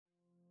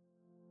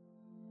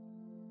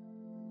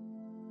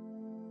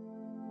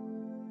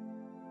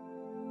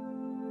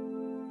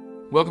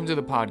Welcome to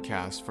the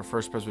podcast for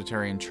First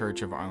Presbyterian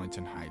Church of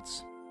Arlington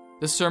Heights.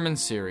 This sermon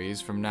series,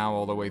 from now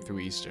all the way through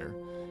Easter,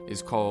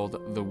 is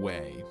called The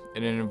Way,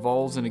 and it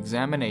involves an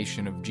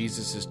examination of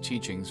Jesus'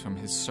 teachings from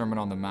his Sermon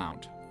on the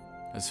Mount,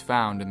 as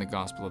found in the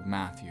Gospel of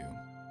Matthew.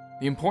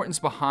 The importance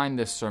behind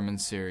this sermon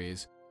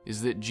series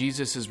is that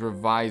Jesus is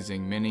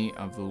revising many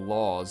of the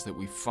laws that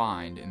we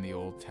find in the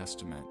Old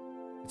Testament.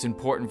 It's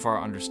important for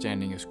our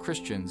understanding as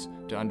Christians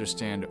to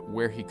understand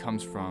where he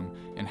comes from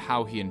and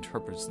how he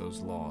interprets those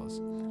laws.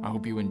 I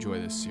hope you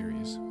enjoy this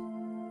series.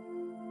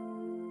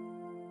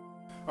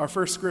 Our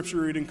first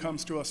scripture reading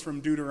comes to us from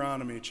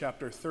Deuteronomy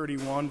chapter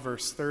 31,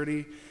 verse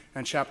 30,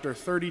 and chapter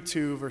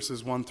 32,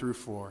 verses 1 through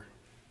 4.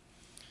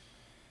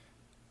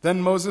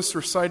 Then Moses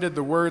recited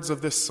the words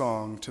of this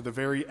song to the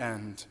very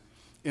end,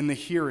 in the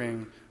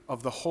hearing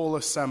of the whole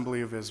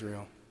assembly of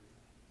Israel.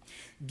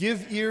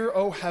 Give ear,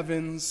 O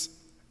heavens,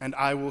 and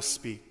I will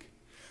speak.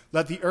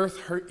 Let the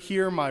earth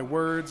hear my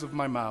words of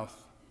my mouth.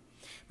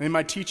 May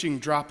my teaching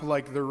drop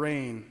like the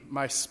rain,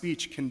 my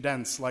speech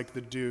condense like the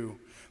dew,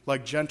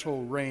 like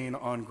gentle rain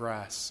on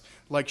grass,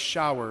 like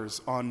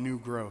showers on new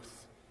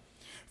growth.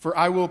 For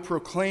I will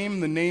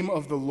proclaim the name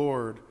of the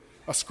Lord,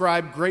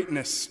 ascribe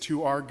greatness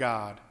to our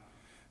God,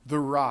 the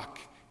rock.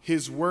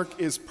 His work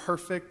is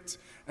perfect,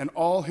 and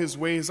all his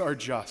ways are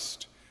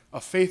just. A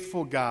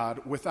faithful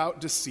God without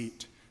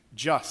deceit,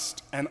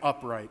 just and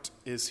upright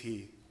is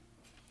he.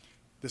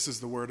 This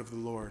is the word of the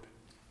Lord.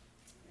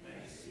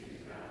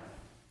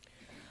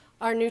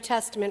 Our New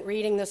Testament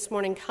reading this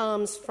morning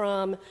comes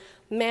from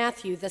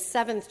Matthew, the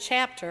 7th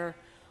chapter,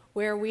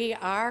 where we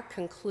are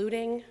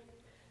concluding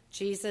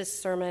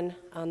Jesus' Sermon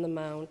on the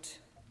Mount.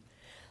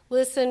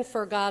 Listen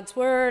for God's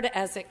word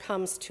as it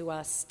comes to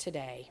us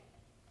today.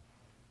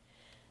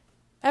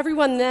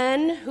 Everyone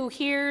then who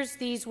hears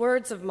these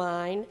words of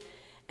mine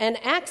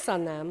and acts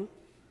on them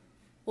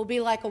will be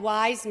like a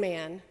wise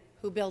man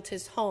who built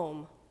his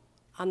home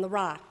on the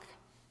rock.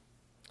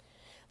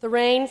 The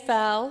rain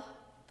fell,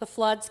 the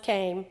floods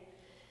came,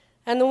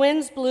 and the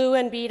winds blew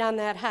and beat on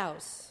that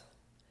house.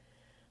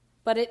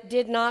 But it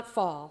did not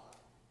fall,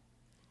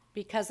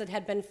 because it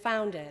had been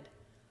founded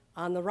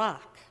on the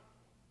rock.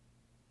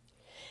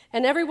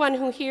 And everyone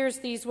who hears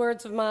these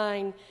words of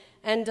mine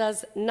and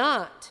does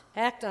not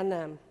act on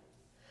them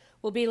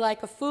will be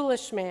like a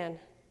foolish man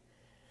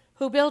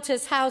who built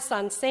his house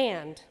on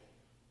sand.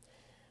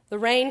 The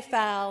rain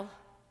fell,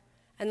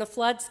 and the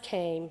floods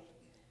came,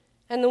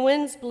 and the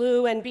winds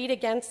blew and beat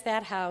against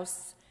that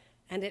house,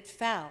 and it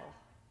fell.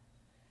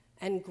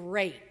 And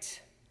great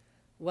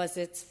was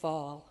its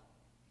fall.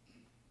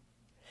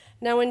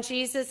 Now, when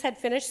Jesus had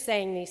finished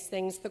saying these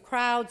things, the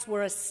crowds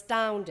were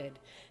astounded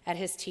at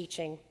his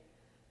teaching,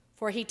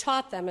 for he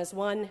taught them as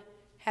one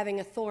having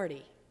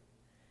authority,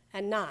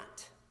 and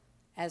not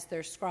as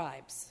their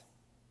scribes.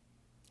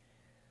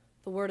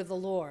 The word of the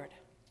Lord.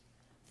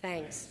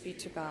 Thanks be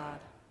to God.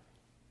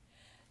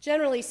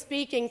 Generally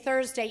speaking,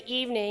 Thursday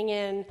evening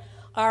in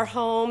our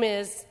home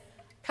is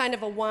kind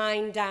of a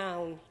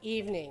wind-down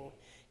evening.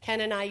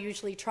 Ken and I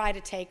usually try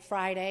to take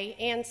Friday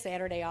and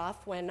Saturday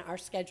off when our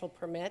schedule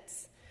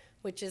permits,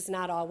 which is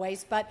not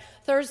always, but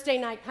Thursday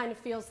night kind of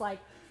feels like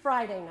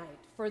Friday night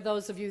for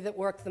those of you that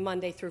work the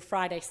Monday through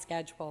Friday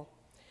schedule.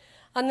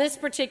 On this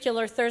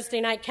particular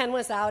Thursday night, Ken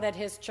was out at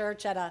his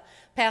church at a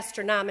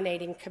pastor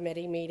nominating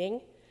committee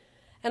meeting,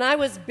 and I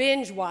was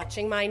binge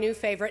watching my new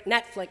favorite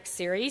Netflix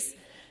series,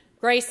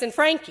 Grace and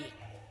Frankie.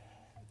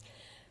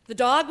 The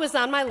dog was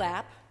on my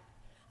lap.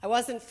 I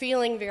wasn't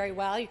feeling very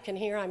well. You can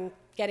hear I'm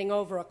getting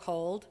over a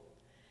cold.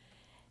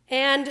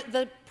 And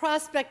the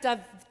prospect of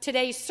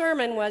today's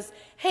sermon was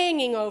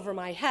hanging over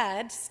my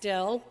head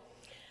still.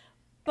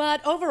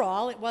 But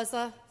overall, it was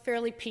a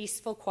fairly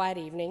peaceful, quiet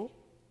evening.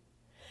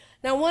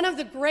 Now, one of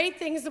the great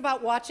things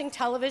about watching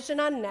television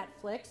on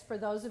Netflix, for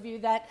those of you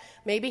that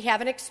maybe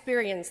haven't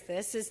experienced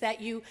this, is that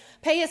you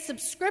pay a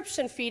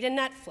subscription fee to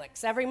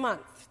Netflix every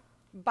month,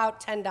 about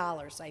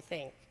 $10, I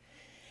think.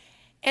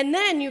 And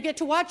then you get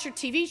to watch your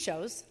TV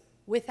shows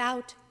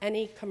without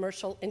any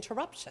commercial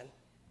interruption.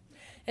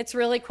 It's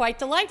really quite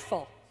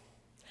delightful.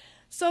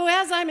 So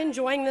as I'm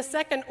enjoying the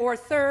second or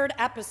third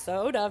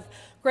episode of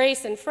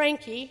Grace and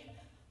Frankie,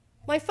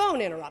 my phone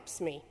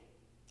interrupts me,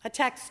 a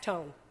text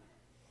tone.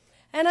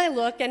 And I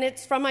look, and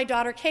it's from my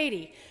daughter,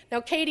 Katie. Now,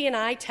 Katie and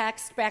I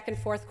text back and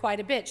forth quite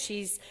a bit.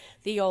 She's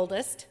the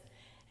oldest.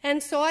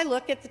 And so I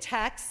look at the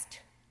text,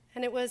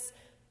 and it was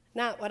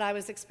not what I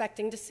was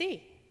expecting to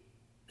see.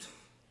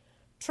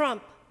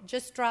 Trump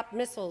just dropped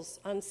missiles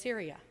on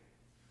Syria.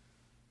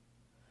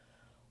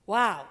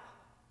 Wow.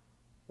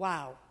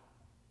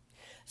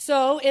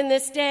 So in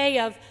this day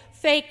of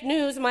fake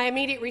news, my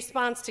immediate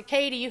response to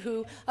Katie,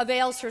 who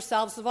avails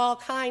herself of all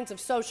kinds of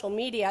social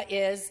media,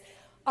 is,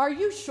 "Are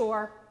you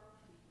sure?"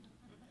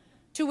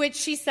 To which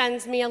she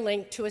sends me a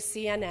link to a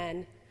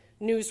CNN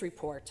news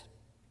report.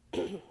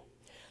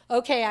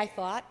 Okay, I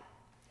thought.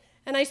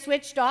 And I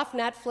switched off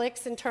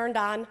Netflix and turned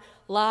on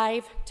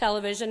live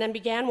television and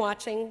began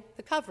watching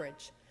the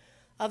coverage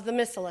of the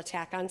missile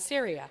attack on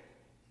Syria.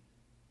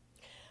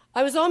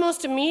 I was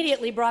almost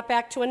immediately brought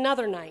back to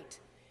another night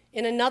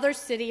in another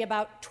city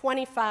about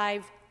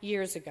 25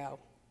 years ago,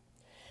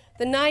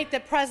 the night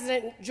that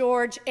President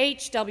George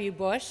H.W.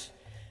 Bush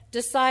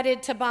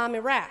decided to bomb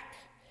Iraq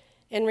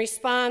in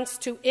response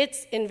to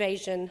its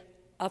invasion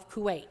of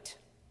Kuwait.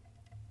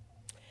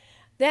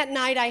 That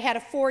night, I had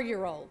a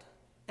 4-year-old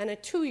and a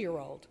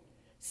 2-year-old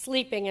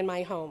sleeping in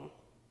my home.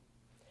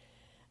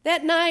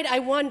 That night, I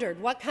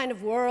wondered what kind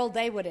of world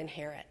they would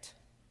inherit.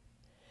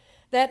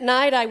 That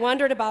night, I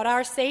wondered about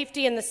our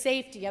safety and the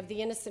safety of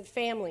the innocent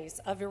families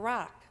of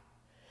Iraq.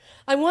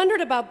 I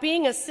wondered about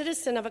being a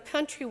citizen of a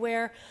country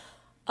where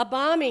a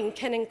bombing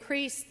can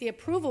increase the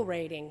approval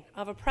rating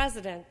of a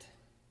president.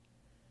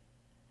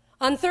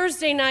 On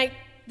Thursday night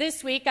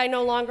this week, I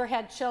no longer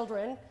had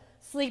children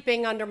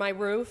sleeping under my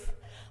roof,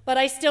 but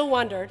I still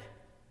wondered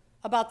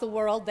about the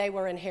world they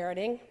were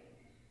inheriting.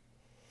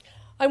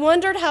 I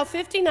wondered how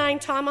 59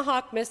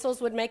 Tomahawk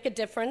missiles would make a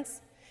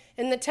difference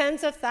in the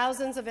tens of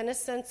thousands of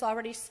innocents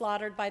already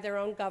slaughtered by their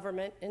own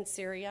government in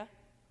Syria.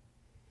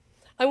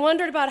 I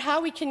wondered about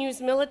how we can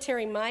use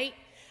military might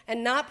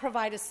and not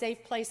provide a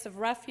safe place of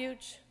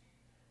refuge.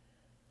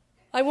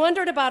 I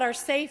wondered about our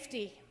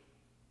safety.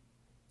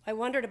 I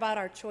wondered about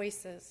our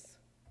choices.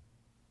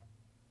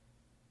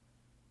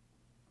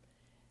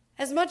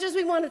 As much as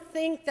we want to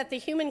think that the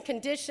human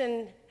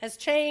condition has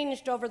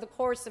changed over the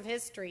course of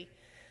history,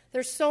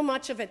 there's so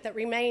much of it that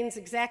remains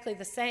exactly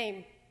the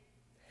same.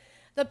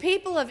 The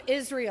people of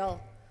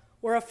Israel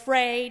were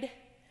afraid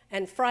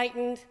and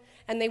frightened,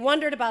 and they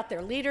wondered about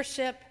their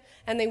leadership,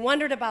 and they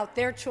wondered about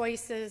their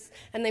choices,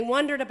 and they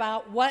wondered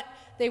about what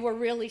they were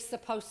really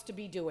supposed to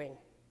be doing.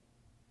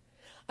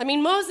 I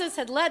mean, Moses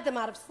had led them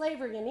out of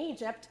slavery in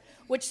Egypt,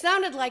 which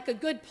sounded like a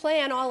good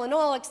plan all in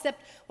all,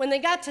 except when they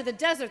got to the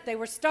desert, they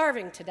were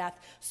starving to death.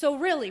 So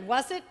really,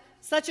 was it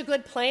such a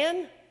good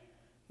plan?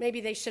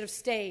 Maybe they should have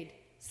stayed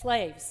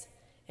slaves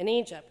in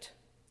Egypt.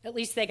 At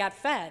least they got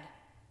fed.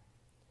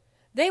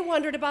 They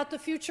wondered about the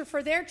future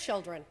for their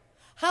children.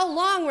 How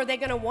long were they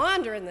going to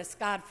wander in this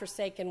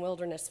God-forsaken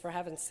wilderness, for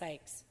heaven's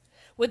sakes?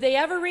 Would they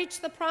ever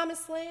reach the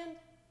promised land?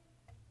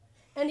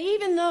 And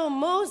even though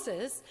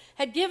Moses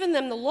had given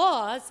them the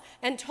laws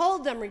and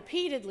told them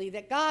repeatedly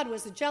that God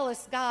was a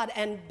jealous God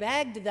and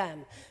begged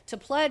them to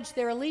pledge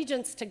their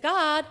allegiance to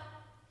God,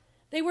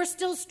 they were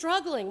still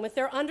struggling with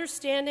their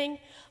understanding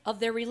of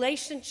their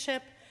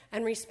relationship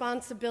and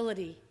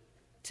responsibility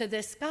to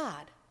this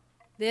God,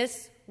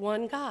 this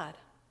one God.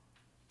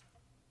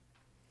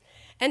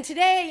 And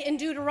today in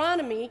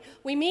Deuteronomy,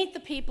 we meet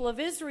the people of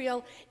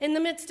Israel in the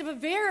midst of a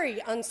very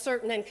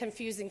uncertain and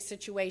confusing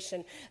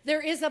situation. There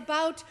is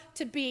about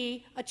to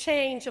be a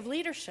change of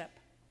leadership.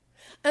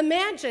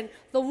 Imagine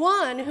the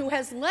one who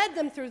has led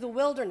them through the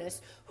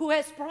wilderness, who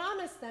has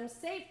promised them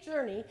safe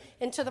journey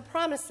into the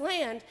promised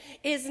land,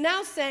 is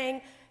now saying,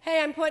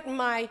 hey, I'm putting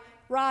my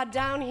rod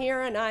down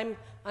here and I'm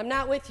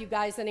not with you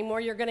guys anymore.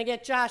 You're going to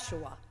get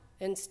Joshua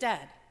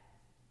instead.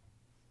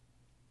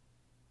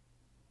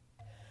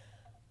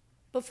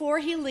 Before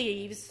he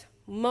leaves,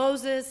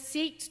 Moses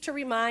seeks to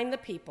remind the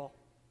people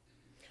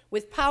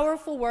with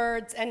powerful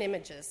words and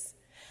images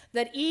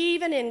that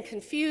even in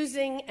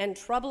confusing and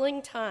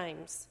troubling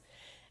times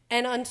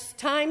and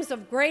times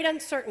of great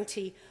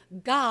uncertainty,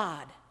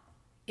 God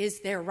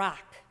is their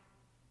rock.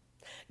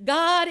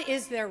 God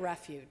is their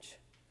refuge.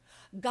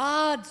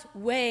 God's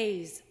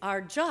ways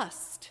are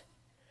just.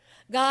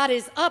 God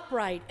is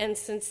upright and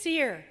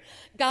sincere.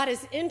 God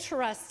is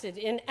interested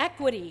in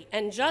equity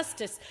and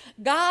justice.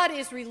 God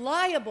is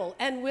reliable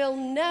and will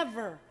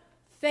never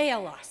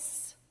fail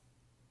us.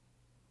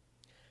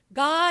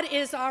 God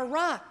is our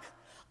rock,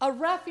 a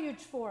refuge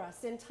for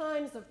us in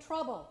times of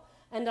trouble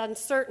and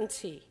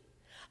uncertainty,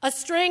 a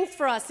strength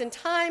for us in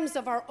times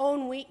of our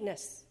own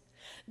weakness.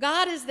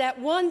 God is that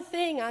one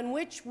thing on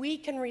which we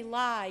can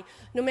rely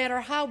no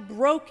matter how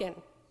broken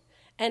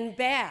and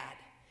bad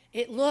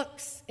it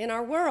looks in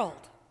our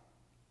world.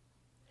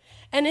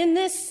 And in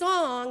this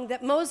song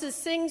that Moses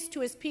sings to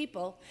his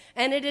people,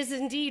 and it is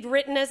indeed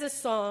written as a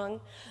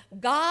song,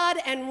 God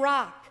and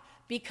rock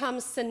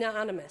become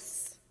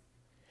synonymous.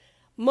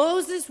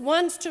 Moses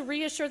wants to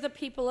reassure the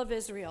people of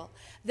Israel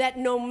that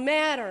no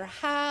matter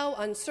how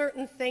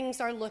uncertain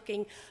things are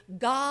looking,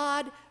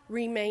 God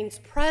remains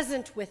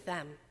present with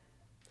them.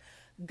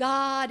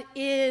 God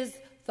is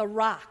the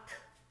rock,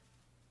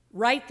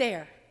 right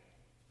there,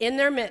 in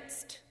their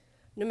midst,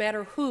 no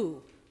matter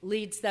who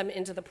leads them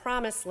into the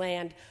promised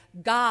land.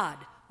 God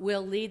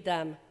will lead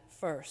them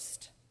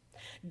first.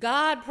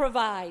 God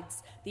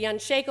provides the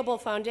unshakable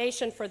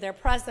foundation for their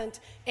present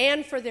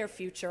and for their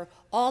future.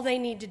 All they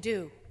need to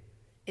do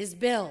is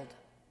build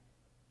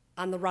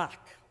on the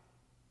rock.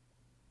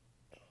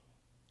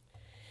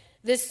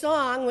 This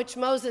song, which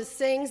Moses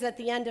sings at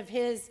the end of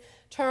his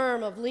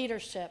term of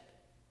leadership,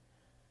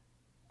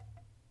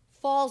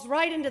 falls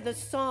right into the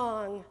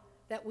song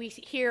that we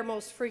hear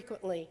most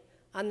frequently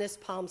on this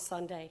Palm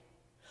Sunday.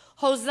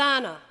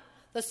 Hosanna,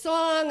 the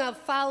song of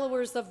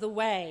followers of the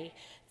way,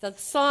 the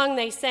song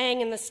they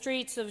sang in the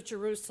streets of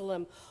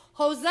Jerusalem.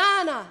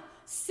 Hosanna,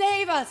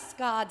 save us,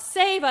 God,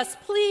 save us,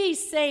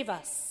 please save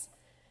us.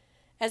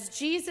 As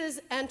Jesus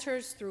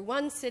enters through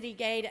one city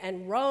gate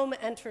and Rome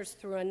enters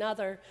through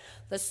another,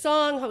 the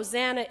song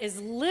Hosanna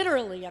is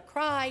literally a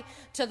cry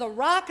to the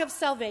rock of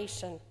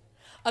salvation,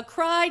 a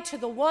cry to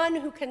the one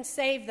who can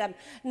save them,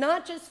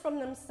 not just from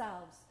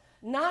themselves,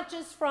 not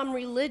just from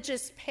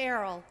religious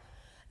peril,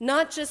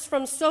 not just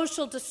from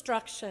social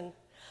destruction,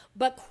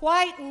 but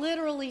quite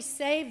literally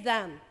save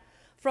them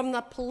from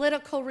the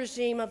political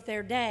regime of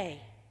their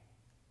day.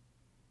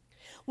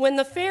 When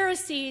the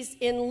Pharisees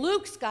in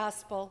Luke's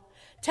gospel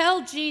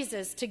tell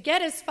Jesus to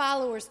get his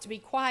followers to be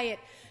quiet,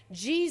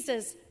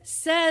 Jesus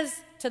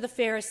says to the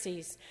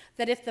Pharisees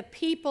that if the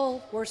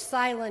people were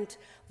silent,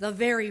 the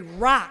very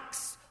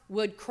rocks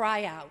would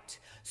cry out.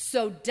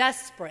 So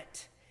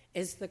desperate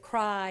is the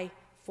cry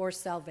for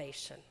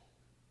salvation.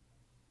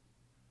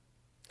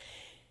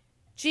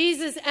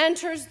 Jesus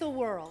enters the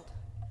world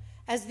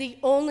as the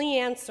only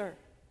answer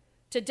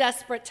to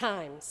desperate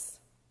times.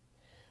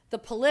 The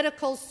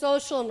political,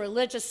 social, and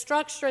religious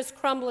structure is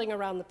crumbling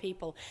around the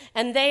people,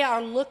 and they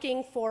are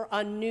looking for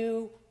a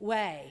new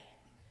way.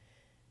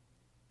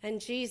 And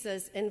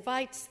Jesus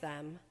invites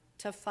them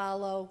to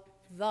follow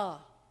the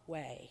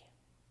way.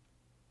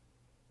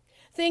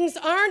 Things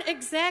aren't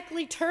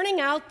exactly turning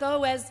out,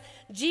 though, as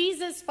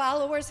Jesus'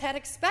 followers had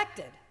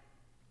expected.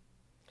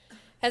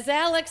 As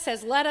Alex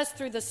has led us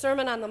through the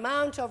Sermon on the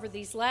Mount over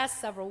these last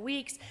several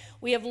weeks,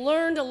 we have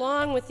learned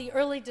along with the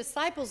early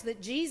disciples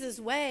that Jesus'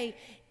 way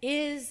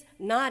is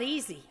not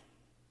easy.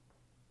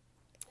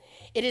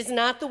 It is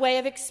not the way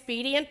of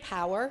expedient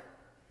power.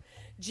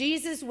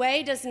 Jesus'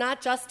 way does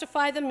not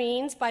justify the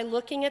means by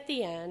looking at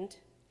the end.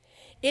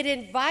 It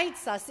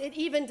invites us, it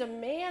even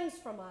demands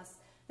from us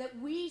that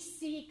we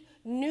seek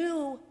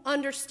new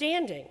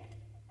understanding,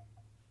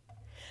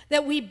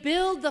 that we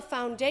build the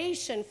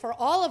foundation for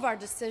all of our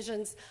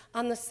decisions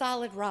on the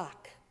solid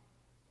rock,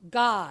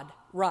 God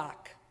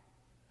rock.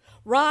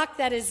 Rock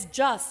that is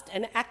just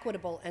and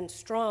equitable and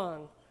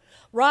strong.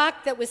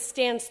 Rock that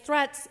withstands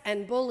threats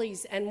and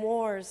bullies and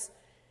wars,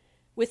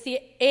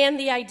 and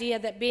the idea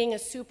that being a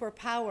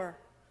superpower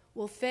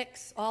will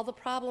fix all the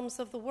problems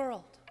of the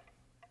world.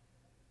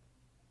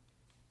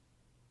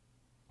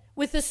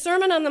 With the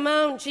Sermon on the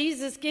Mount,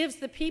 Jesus gives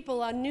the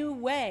people a new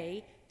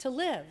way to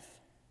live.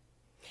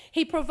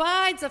 He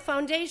provides a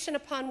foundation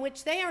upon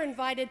which they are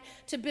invited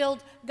to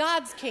build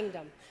God's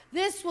kingdom.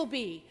 This will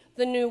be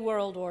the new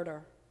world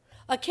order,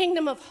 a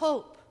kingdom of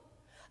hope,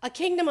 a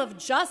kingdom of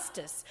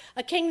justice,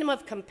 a kingdom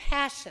of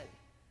compassion,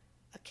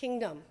 a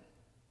kingdom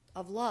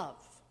of love.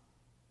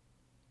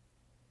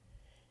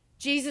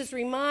 Jesus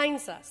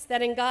reminds us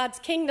that in God's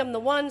kingdom,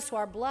 the ones who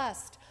are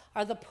blessed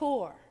are the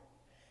poor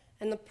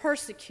and the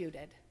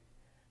persecuted,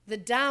 the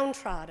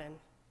downtrodden,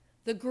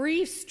 the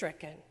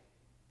grief-stricken,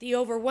 the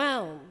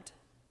overwhelmed.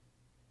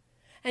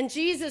 And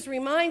Jesus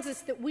reminds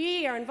us that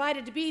we are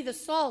invited to be the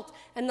salt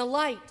and the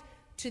light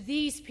to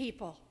these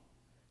people,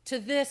 to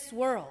this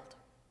world.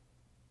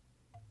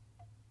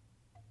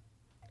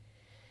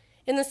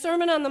 In the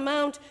Sermon on the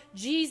Mount,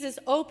 Jesus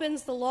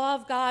opens the law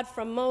of God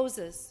from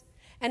Moses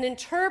and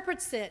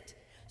interprets it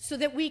so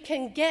that we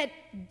can get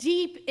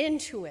deep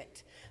into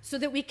it, so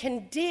that we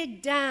can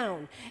dig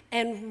down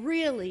and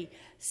really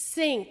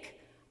sink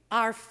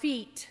our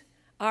feet,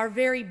 our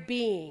very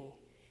being,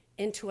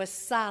 into a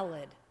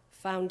solid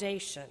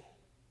foundation.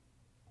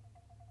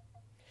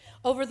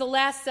 Over the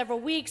last several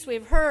weeks,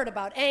 we've heard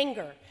about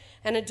anger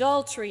and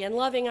adultery and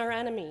loving our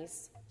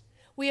enemies.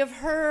 We have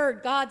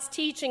heard God's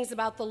teachings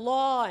about the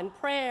law and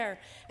prayer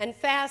and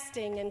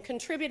fasting and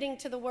contributing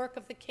to the work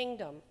of the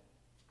kingdom.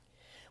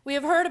 We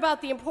have heard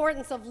about the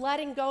importance of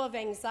letting go of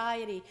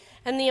anxiety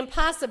and the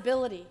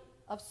impossibility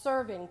of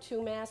serving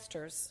two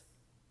masters.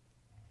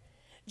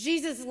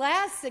 Jesus'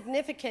 last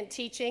significant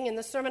teaching in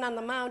the Sermon on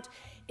the Mount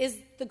is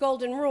the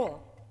Golden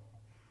Rule.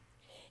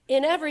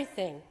 In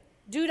everything,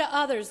 do to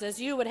others as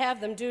you would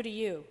have them do to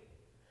you,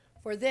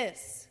 for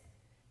this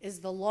is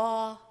the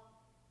law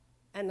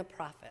and the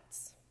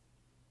prophets.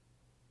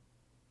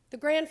 The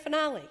grand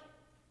finale,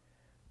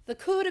 the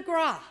coup de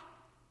grace,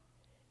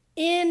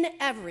 in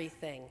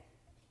everything,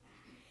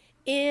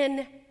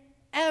 in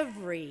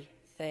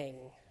everything,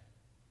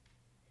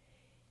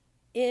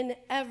 in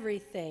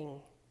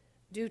everything,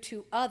 do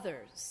to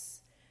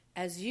others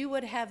as you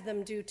would have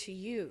them do to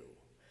you,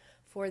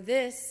 for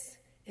this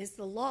is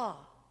the law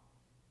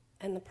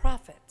and the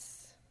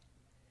prophets.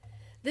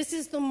 This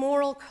is the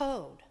moral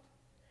code,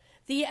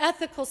 the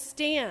ethical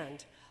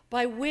stand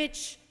by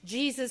which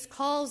Jesus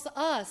calls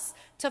us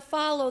to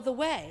follow the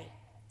way.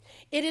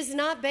 It is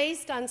not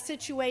based on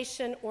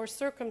situation or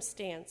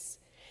circumstance.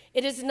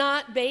 It is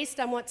not based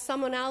on what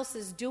someone else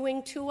is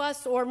doing to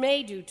us or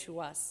may do to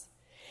us.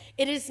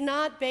 It is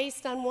not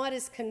based on what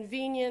is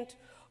convenient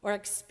or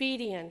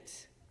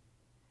expedient.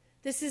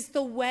 This is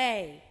the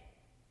way.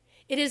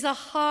 It is a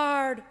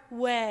hard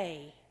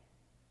way.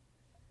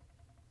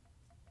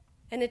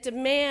 And it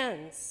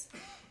demands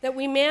that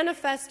we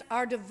manifest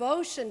our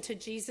devotion to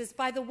Jesus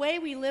by the way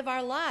we live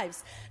our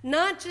lives,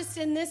 not just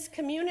in this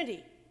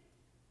community,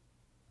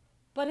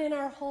 but in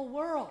our whole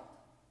world,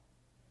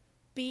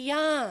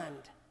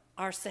 beyond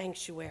our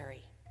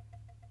sanctuary.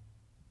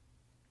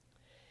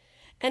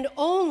 And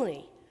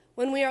only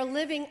when we are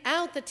living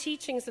out the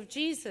teachings of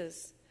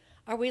Jesus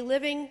are we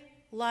living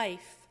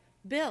life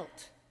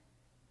built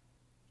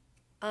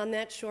on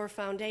that sure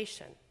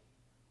foundation.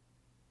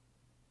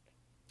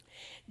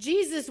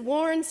 Jesus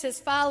warns his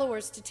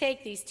followers to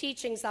take these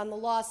teachings on the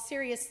law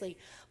seriously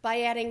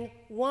by adding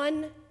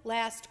one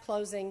last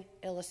closing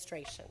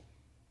illustration.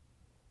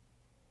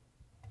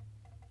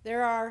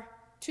 There are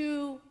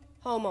two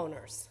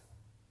homeowners,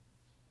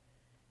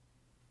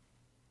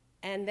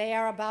 and they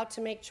are about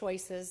to make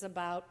choices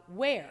about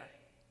where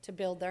to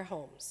build their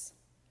homes.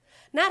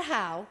 Not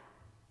how,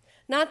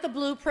 not the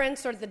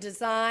blueprints or the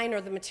design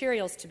or the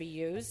materials to be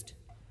used.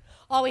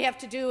 All we have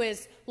to do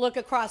is look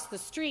across the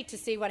street to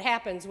see what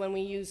happens when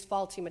we use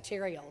faulty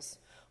materials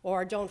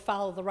or don't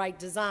follow the right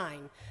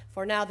design,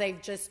 for now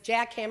they've just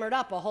jackhammered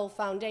up a whole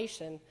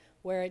foundation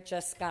where it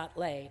just got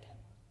laid.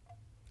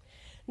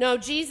 No,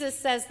 Jesus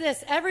says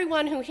this: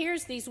 everyone who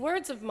hears these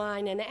words of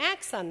mine and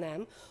acts on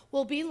them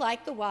will be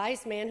like the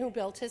wise man who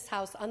built his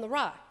house on the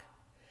rock.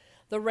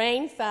 The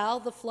rain fell,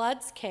 the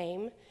floods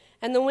came,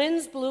 and the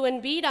winds blew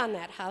and beat on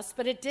that house,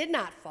 but it did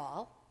not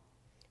fall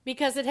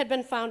because it had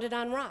been founded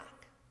on rock.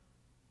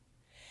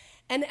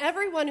 And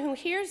everyone who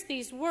hears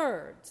these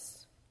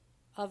words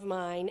of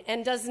mine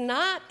and does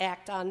not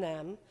act on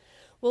them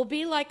will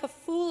be like a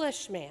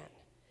foolish man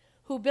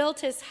who built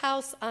his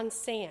house on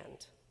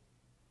sand.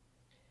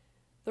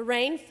 The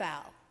rain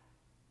fell,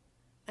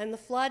 and the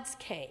floods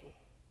came,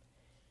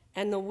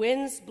 and the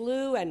winds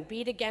blew and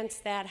beat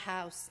against that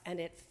house, and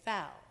it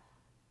fell,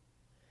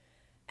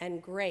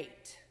 and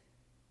great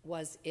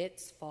was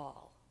its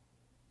fall.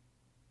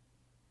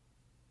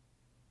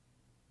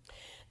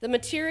 The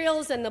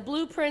materials and the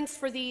blueprints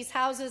for these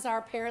houses are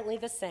apparently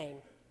the same.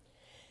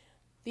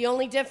 The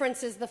only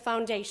difference is the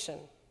foundation.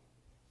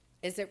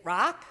 Is it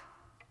rock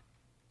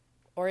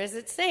or is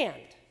it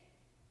sand?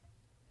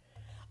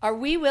 Are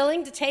we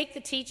willing to take the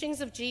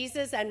teachings of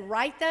Jesus and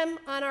write them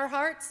on our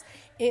hearts,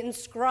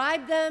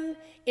 inscribe them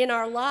in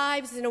our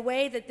lives in a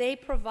way that they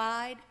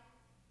provide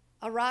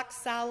a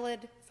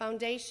rock-solid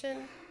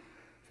foundation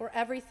for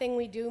everything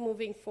we do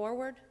moving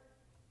forward?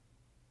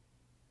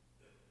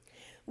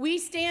 We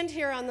stand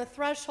here on the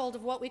threshold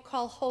of what we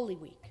call Holy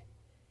Week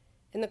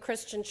in the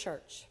Christian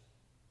church.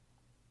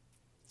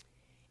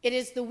 It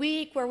is the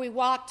week where we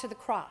walk to the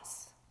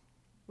cross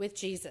with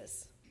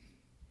Jesus.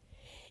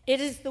 It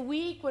is the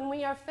week when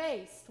we are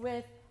faced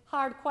with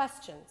hard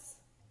questions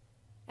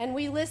and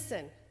we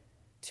listen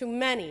to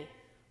many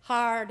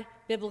hard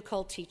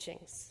biblical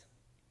teachings.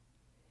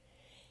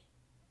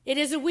 It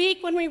is a week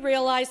when we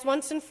realize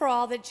once and for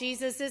all that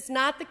Jesus is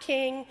not the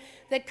king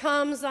that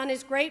comes on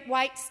his great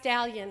white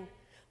stallion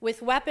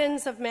with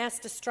weapons of mass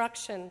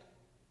destruction,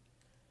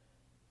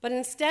 but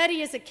instead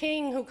he is a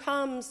king who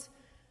comes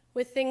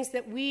with things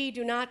that we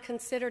do not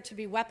consider to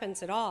be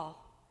weapons at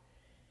all,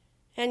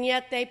 and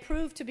yet they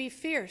prove to be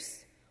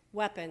fierce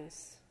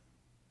weapons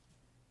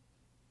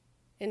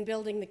in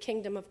building the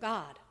kingdom of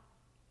God.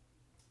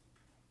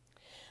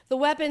 The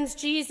weapons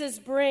Jesus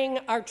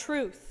brings are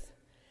truth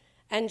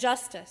and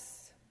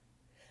justice.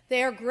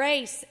 They are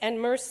grace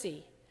and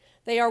mercy.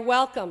 They are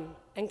welcome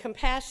and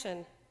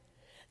compassion.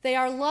 They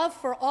are love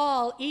for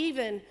all,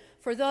 even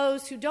for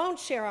those who don't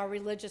share our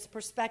religious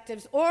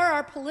perspectives or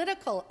our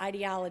political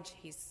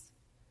ideologies.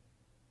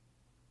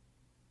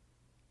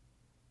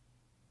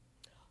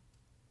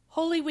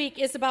 Holy Week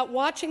is about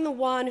watching the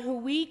one who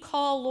we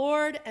call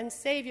Lord and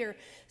Savior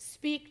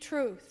speak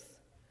truth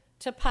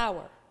to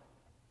power.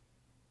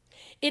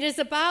 It is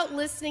about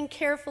listening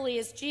carefully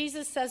as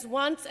Jesus says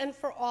once and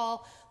for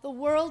all, the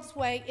world's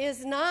way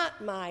is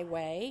not my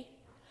way.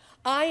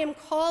 I am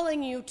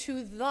calling you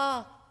to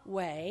the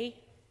way.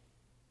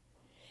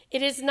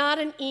 It is not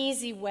an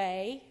easy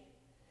way.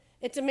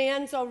 It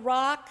demands a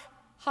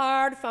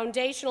rock-hard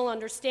foundational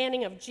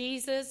understanding of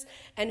Jesus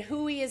and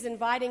who he is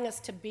inviting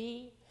us to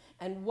be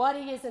and what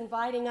he is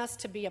inviting us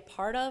to be a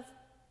part of.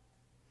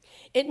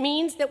 It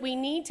means that we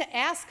need to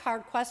ask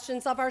hard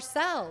questions of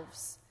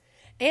ourselves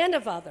and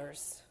of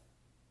others.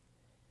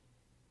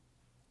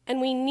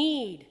 And we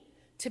need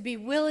to be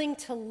willing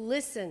to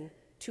listen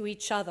to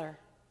each other,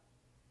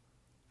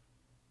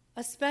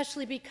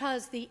 especially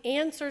because the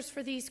answers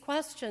for these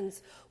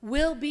questions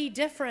will be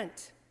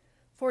different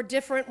for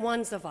different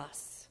ones of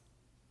us.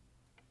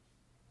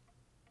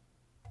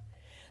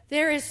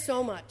 There is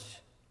so much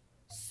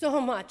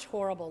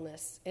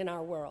horribleness in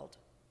our world.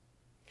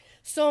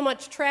 So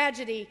much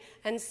tragedy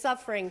and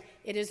suffering,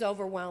 it is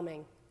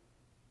overwhelming.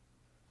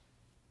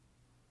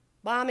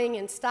 Bombing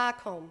in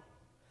Stockholm,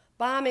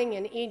 bombing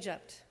in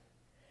Egypt,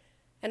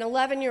 an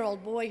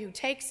 11-year-old boy who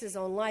takes his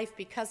own life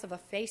because of a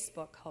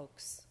Facebook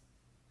hoax.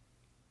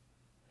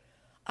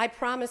 I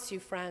promise you,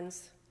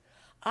 friends,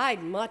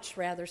 I'd much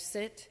rather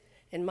sit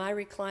in my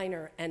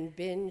recliner and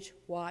binge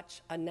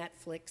watch a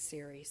Netflix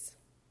series.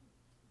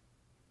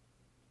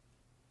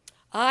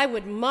 I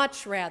would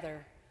much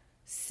rather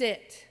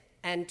sit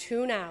and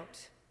tune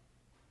out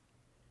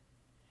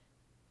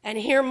and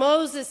hear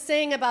Moses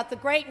sing about the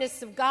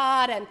greatness of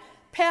God and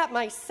pat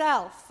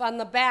myself on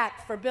the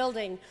back for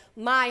building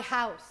my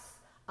house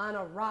on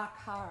a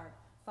rock-hard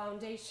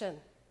foundation.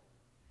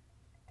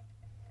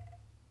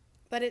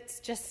 But it's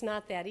just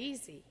not that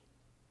easy.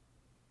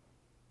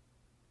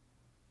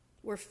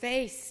 We're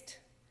faced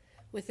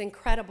with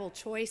incredible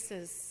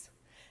choices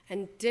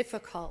and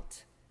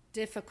difficult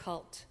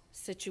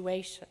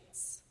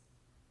situations.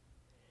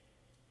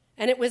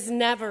 And it was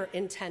never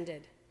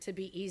intended to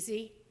be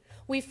easy.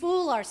 We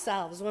fool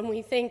ourselves when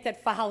we think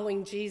that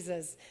following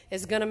Jesus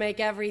is going to make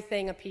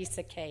everything a piece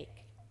of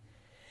cake.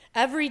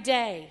 Every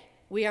day,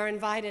 we are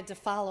invited to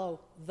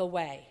follow the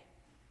way.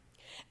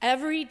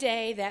 Every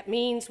day, that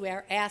means we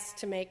are asked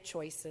to make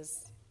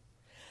choices.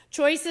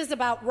 Choices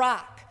about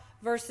rock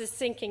versus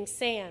sinking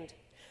sand.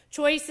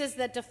 Choices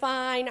that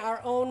define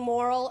our own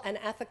moral and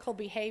ethical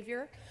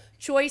behavior.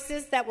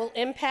 Choices that will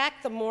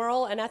impact the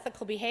moral and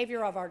ethical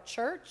behavior of our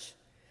church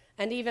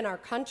and even our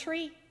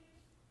country.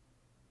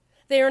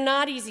 They are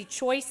not easy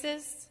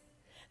choices.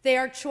 They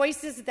are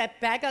choices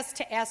that beg us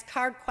to ask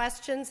hard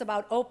questions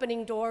about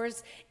opening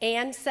doors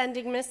and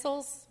sending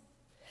missiles.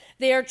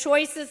 They are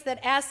choices that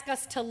ask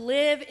us to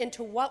live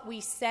into what we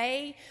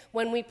say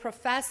when we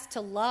profess to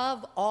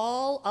love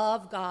all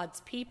of God's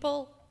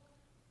people.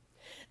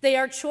 They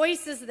are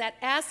choices that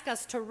ask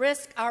us to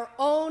risk our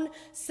own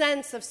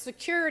sense of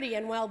security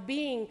and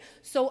well-being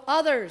so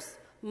others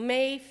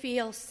may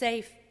feel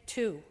safe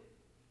too.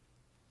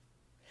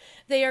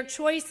 They are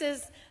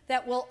choices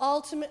that will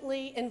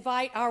ultimately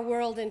invite our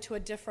world into a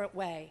different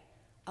way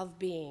of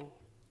being.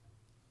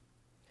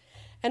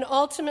 And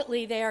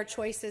ultimately, they are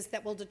choices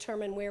that will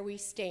determine where we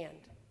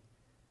stand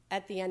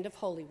at the end of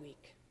Holy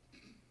Week.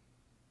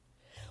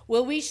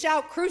 Will we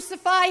shout,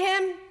 "Crucify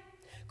him!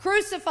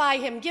 Crucify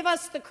him! Give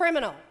us the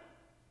criminal!"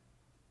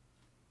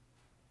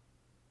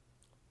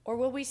 Or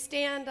will we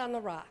stand on the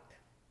rock,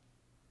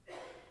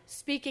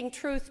 speaking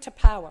truth to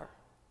power,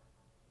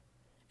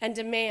 and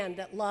demand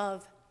that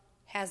love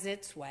has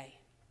its way?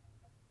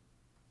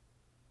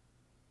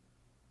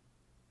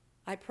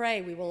 I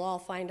pray we will all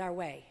find our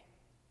way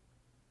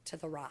to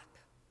the rock.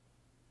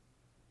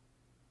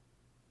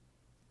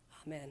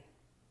 Amen.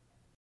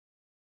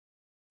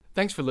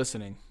 Thanks for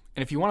listening.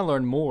 And if you want to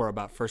learn more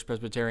about First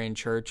Presbyterian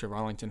Church of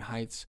Arlington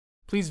Heights,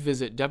 please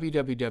visit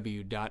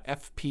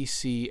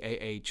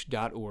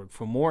www.fpcah.org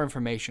for more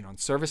information on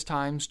service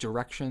times,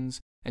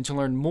 directions, and to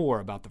learn more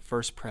about the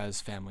First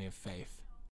Pres family of faith.